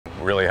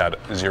really had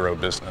zero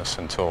business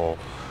until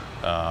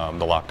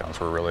the lockdowns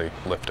were really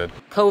lifted.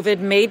 COVID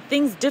made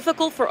things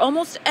difficult for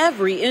almost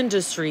every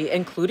industry,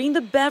 including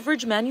the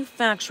beverage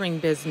manufacturing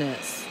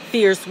business.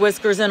 Fierce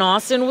Whiskers in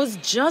Austin was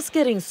just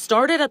getting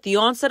started at the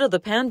onset of the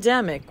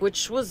pandemic,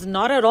 which was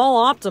not at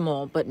all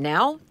optimal, but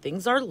now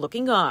things are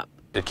looking up.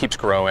 It keeps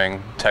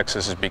growing.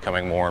 Texas is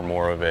becoming more and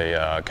more of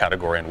a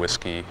category in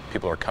whiskey.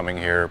 People are coming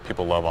here.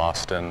 People love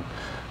Austin.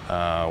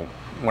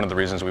 One of the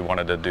reasons we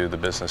wanted to do the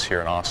business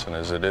here in Austin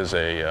is it is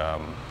a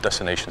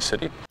destination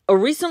city. A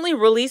recently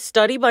released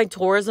study by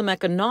Tourism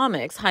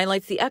Economics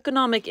highlights the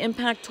economic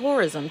impact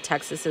tourism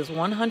Texas's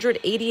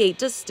 188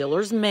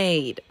 distillers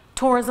made.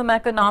 Tourism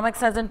Economics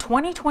says in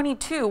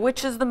 2022,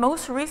 which is the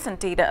most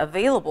recent data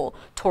available,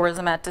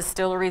 tourism at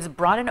distilleries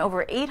brought in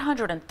over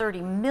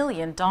 $830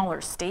 million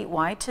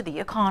statewide to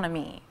the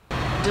economy.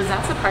 Does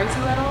that surprise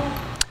you at all?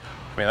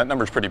 I mean, that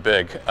number's pretty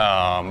big,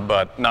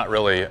 but not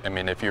really. I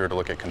mean, if you were to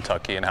look at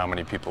Kentucky and how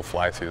many people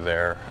fly through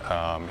there,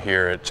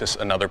 here it's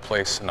just another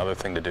place, another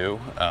thing to do.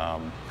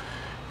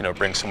 You know, it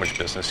brings so much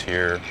business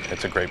here.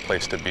 It's a great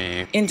place to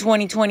be. In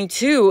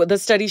 2022, the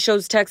study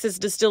shows Texas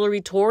distillery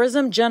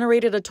tourism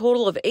generated a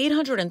total of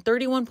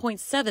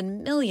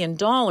 $831.7 million in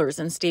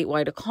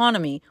statewide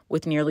economy,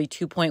 with nearly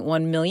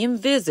 2.1 million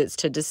visits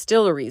to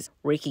distilleries,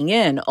 raking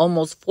in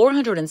almost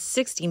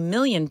 $460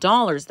 million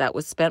that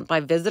was spent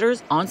by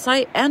visitors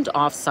on-site and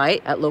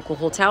off-site at local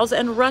hotels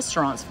and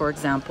restaurants, for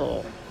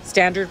example.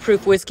 Standard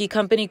Proof Whiskey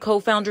Company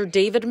co-founder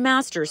David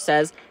Master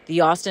says the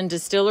Austin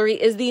Distillery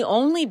is the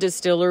only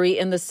distillery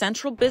in the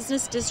central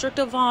business district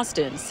of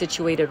Austin,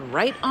 situated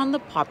right on the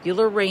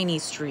popular Rainey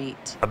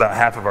Street. About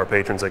half of our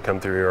patrons that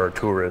come through here are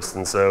tourists,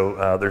 and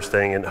so they're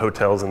staying in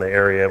hotels in the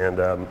area,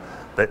 and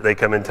they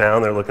come in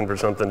town, they're looking for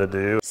something to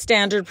do.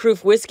 Standard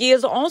Proof Whiskey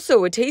is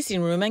also a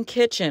tasting room and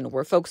kitchen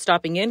where folks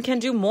stopping in can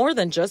do more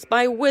than just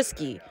buy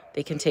whiskey.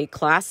 They can take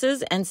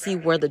classes and see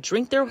where the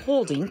drink they're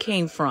holding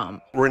came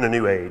from. We're in a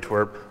new age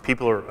where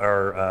people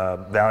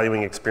are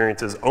valuing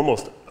experiences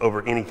almost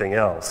over anything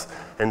else.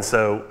 And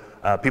so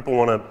people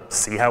want to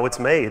see how it's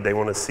made. They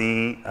want to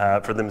see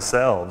for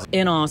themselves.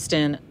 In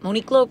Austin,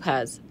 Monique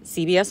Lopez,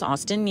 CBS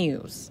Austin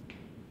News.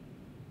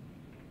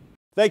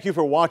 Thank you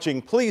for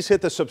watching. Please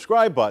hit the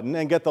subscribe button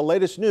and get the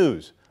latest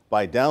news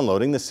by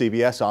downloading the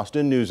CBS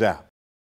Austin News app.